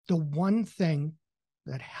the one thing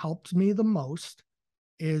that helped me the most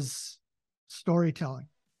is storytelling,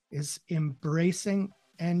 is embracing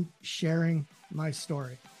and sharing my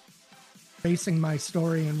story. Facing my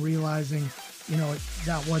story and realizing,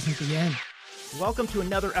 that wasn't the end. Welcome to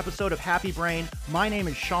another episode of Happy Brain. My name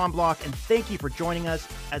is Sean Block, and thank you for joining us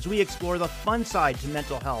as we explore the fun side to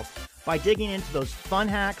mental health by digging into those fun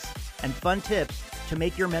hacks and fun tips to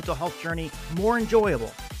make your mental health journey more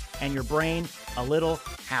enjoyable and your brain a little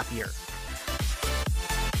happier.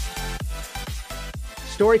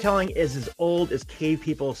 Storytelling is as old as cave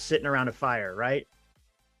people sitting around a fire, right?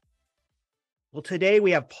 Well, today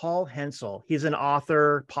we have Paul Hensel. He's an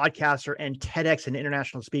author, podcaster, and TEDx and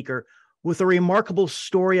international speaker with a remarkable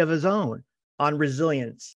story of his own on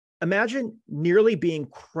resilience. Imagine nearly being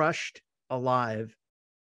crushed alive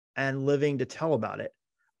and living to tell about it.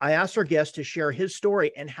 I asked our guest to share his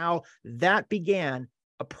story and how that began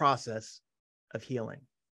a process of healing.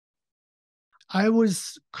 I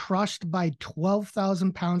was crushed by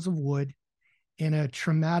 12,000 pounds of wood in a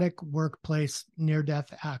traumatic workplace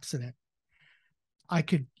near-death accident. I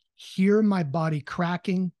could hear my body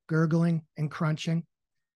cracking, gurgling, and crunching.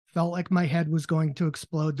 Felt like my head was going to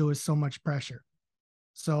explode. There was so much pressure.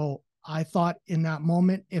 So I thought in that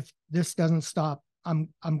moment, if this doesn't stop, I'm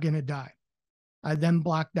going to die. I then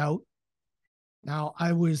blacked out. Now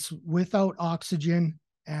I was without oxygen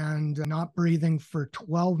and not breathing for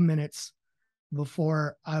 12 minutes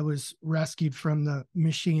before I was rescued from the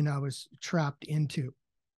machine I was trapped into.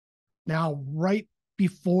 Now, right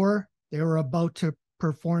before they were about to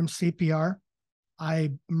perform CPR,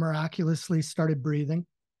 I miraculously started breathing,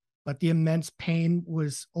 but the immense pain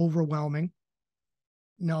was overwhelming.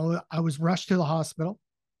 No, I was rushed to the hospital,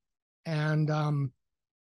 and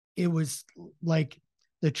it was like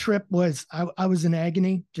the trip was, I was in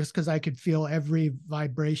agony just because I could feel every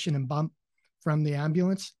vibration and bump from the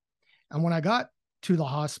ambulance. And when I got to the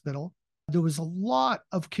hospital, there was a lot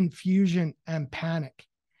of confusion and panic,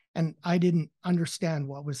 and I didn't understand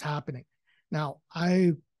what was happening. Now,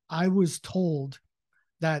 I was told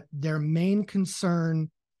that their main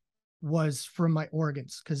concern was for my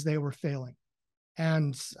organs because they were failing.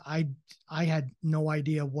 And I had no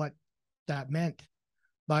idea what that meant.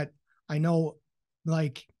 But I know,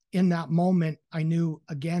 like, in that moment, I knew,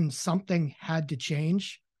 again, something had to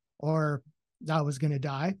change or I was going to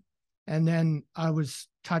die. And then I was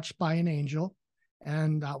touched by an angel,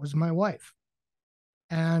 and that was my wife.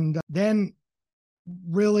 And then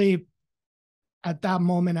really at that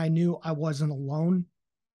moment, I knew I wasn't alone.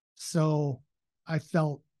 So I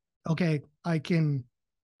felt, okay, I can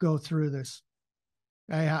go through this.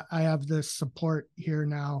 I have the support here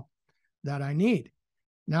now that I need.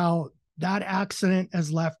 Now, that accident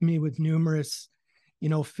has left me with numerous,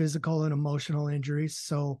 physical and emotional injuries.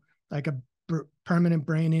 So like a permanent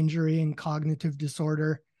brain injury and cognitive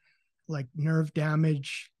disorder, like nerve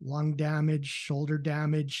damage, lung damage, shoulder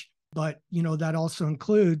damage. But, that also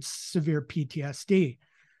includes severe PTSD.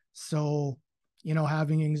 So,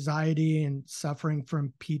 having anxiety and suffering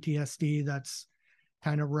from PTSD, that's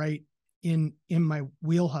kind of right in my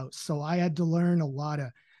wheelhouse. So I had to learn a lot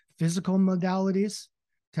of physical modalities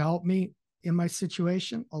to help me in my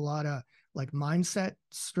situation, a lot of like mindset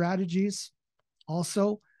strategies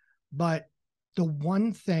also. But the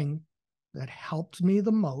one thing that helped me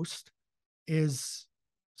the most is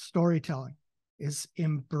storytelling, is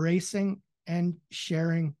embracing and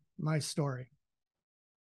sharing my story.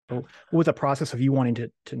 So what was the process of you wanting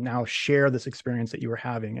to now share this experience that you were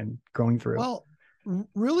having and going through? Well,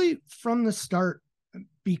 really from the start,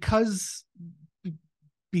 because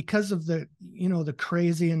of the, the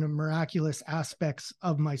crazy and the miraculous aspects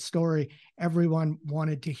of my story, everyone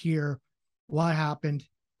wanted to hear what happened.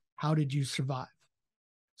 How did you survive?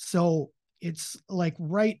 So it's like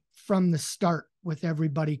right from the start with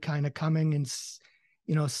everybody kind of coming and,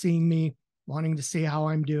 seeing me, wanting to see how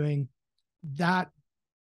I'm doing, that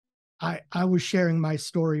I was sharing my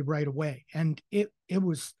story right away. And it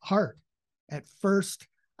was hard. At first,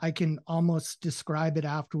 I can almost describe it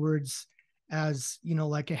afterwards as,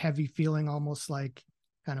 like a heavy feeling, almost like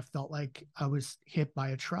kind of felt like I was hit by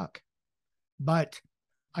a truck. But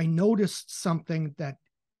I noticed something that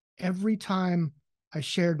every time I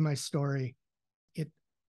shared my story, it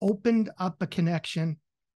opened up a connection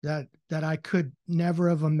that I could never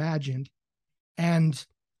have imagined. And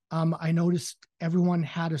I noticed everyone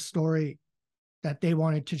had a story that they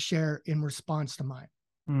wanted to share in response to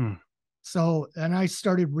mine. So, and I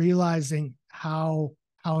started realizing how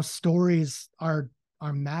stories are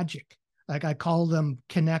magic. Like I call them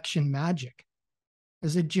connection magic,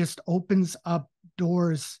 as it just opens up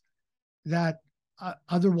doors that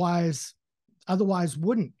otherwise otherwise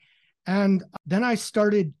wouldn't. And then I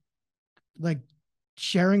started like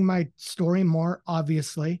sharing my story more,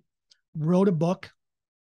 obviously, wrote a book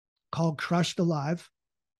called Crushed Alive.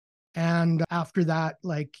 And after that,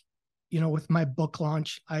 like, with my book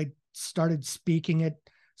launch, I started speaking at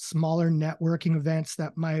smaller networking events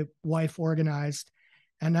that my wife organized.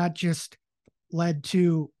 And that just led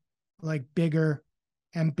to like bigger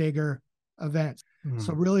and bigger events.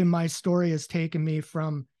 So really my story has taken me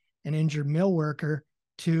from an injured mill worker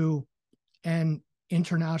to an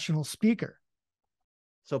international speaker.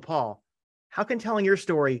 So Paul, how can telling your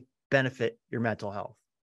story benefit your mental health?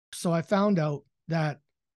 So I found out that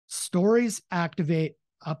stories activate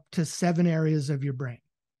up to 7 areas of your brain.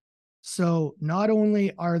 So not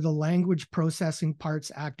only are the language processing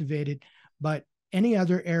parts activated, but any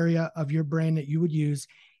other area of your brain that you would use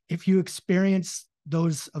if you experience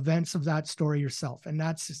those events of that story yourself. And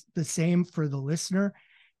that's the same for the listener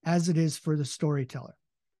as it is for the storyteller,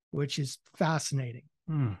 which is fascinating.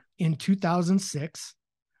 In 2006,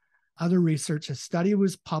 other research, a study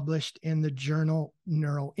was published in the journal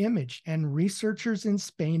Neuroimage, and researchers in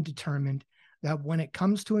Spain determined that when it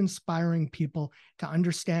comes to inspiring people to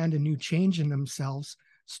understand a new change in themselves,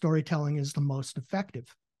 storytelling is the most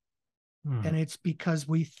effective. And it's because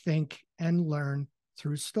we think and learn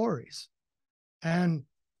through stories. And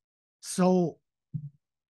so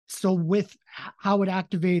with how it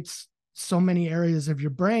activates so many areas of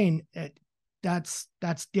your brain, that's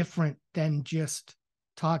different than just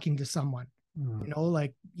talking to someone,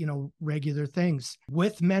 regular things.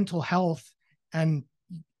 With mental health, and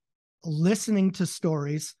listening to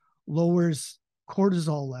stories lowers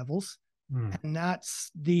cortisol levels, and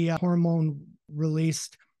that's the hormone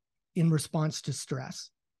released in response to stress.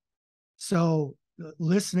 So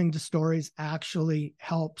listening to stories actually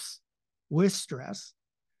helps with stress,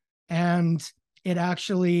 and it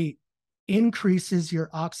actually increases your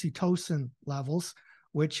oxytocin levels,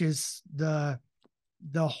 which is the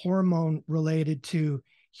hormone related to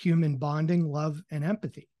human bonding, love, and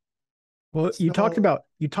empathy. Well, you talked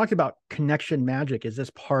about connection magic. Is this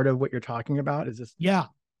part of what you're talking about? Is this? Yeah,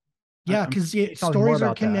 because stories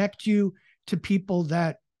are connect you to people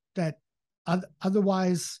that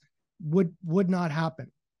otherwise would not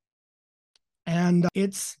happen. And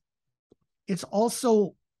it's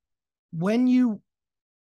also when you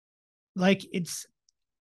like it's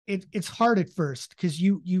hard at first because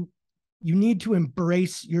you need to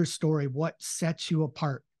embrace your story, what sets you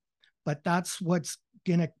apart, but that's what's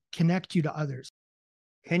gonna connect you to others.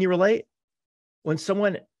 Can you relate? When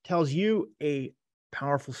someone tells you a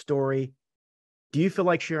powerful story, do you feel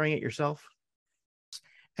like sharing it yourself?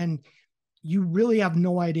 And you really have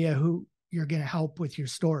no idea who you're going to help with your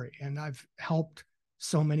story. And I've helped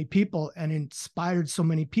so many people and inspired so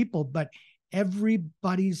many people, but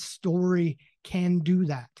everybody's story can do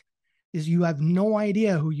that. Is you have no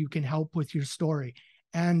idea who you can help with your story.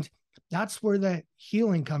 And that's where the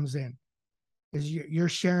healing comes in, is you're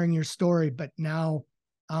sharing your story, but now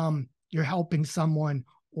you're helping someone,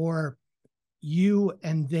 or you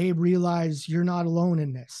and they realize you're not alone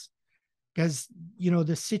in this. Because,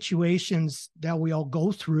 the situations that we all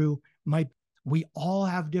go through we all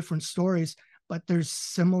have different stories, but there's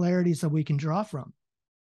similarities that we can draw from.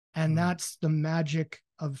 And that's the magic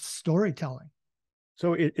of storytelling.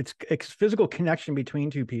 So it's physical connection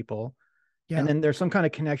between two people. Yeah. And then there's some kind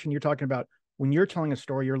of connection you're talking about. When you're telling a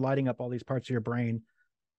story, you're lighting up all these parts of your brain,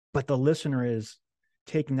 but the listener is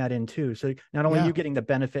taking that in too. So not only you getting the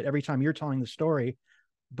benefit every time you're telling the story,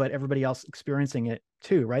 but everybody else experiencing it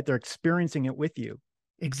too, right? They're experiencing it with you.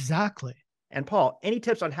 Exactly. And Paul, any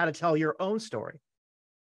tips on how to tell your own story?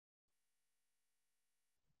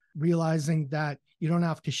 Realizing that you don't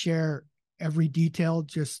have to share every detail,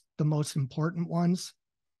 just the most important ones.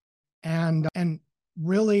 And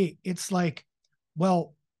really it's like,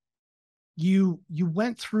 well, you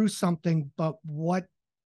went through something, but what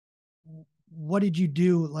did you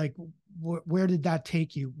do? Like, where did that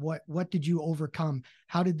take you? What did you overcome?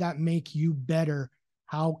 How did that make you better?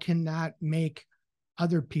 How can that make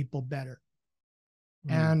other people better?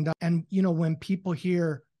 And when people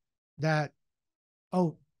hear that,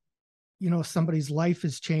 oh, somebody's life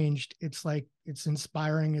has changed, it's like, it's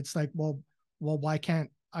inspiring. It's like, well, why can't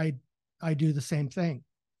I do the same thing?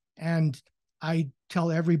 And I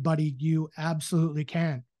tell everybody, you absolutely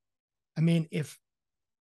can. I mean, if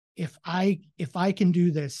I can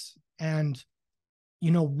do this, and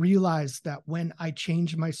realize that when I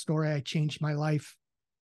change my story, I change my life,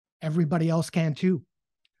 everybody else can too.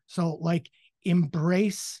 So like,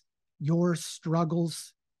 embrace your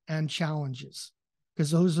struggles and challenges, because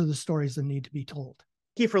those are the stories that need to be told.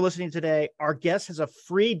 Thank you for listening today. Our guest has a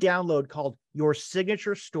free download called Your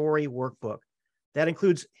Signature Story Workbook. That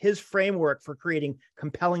includes his framework for creating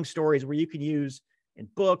compelling stories where you can use in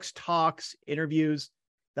books, talks, interviews.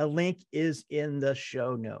 The link is in the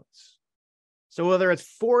show notes. So whether it's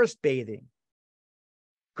forest bathing,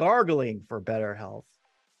 gargling for better health,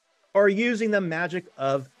 or using the magic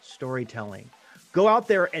of storytelling, go out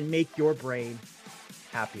there and make your brain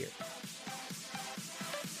happier.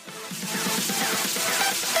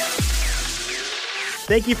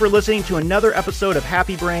 Thank you for listening to another episode of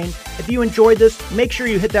Happy Brain. If you enjoyed this, make sure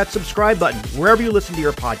you hit that subscribe button wherever you listen to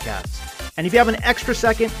your podcasts. And if you have an extra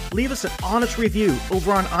second, leave us an honest review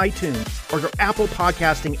over on iTunes or your Apple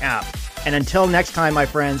podcasting app. And until next time, my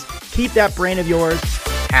friends, keep that brain of yours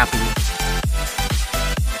happy.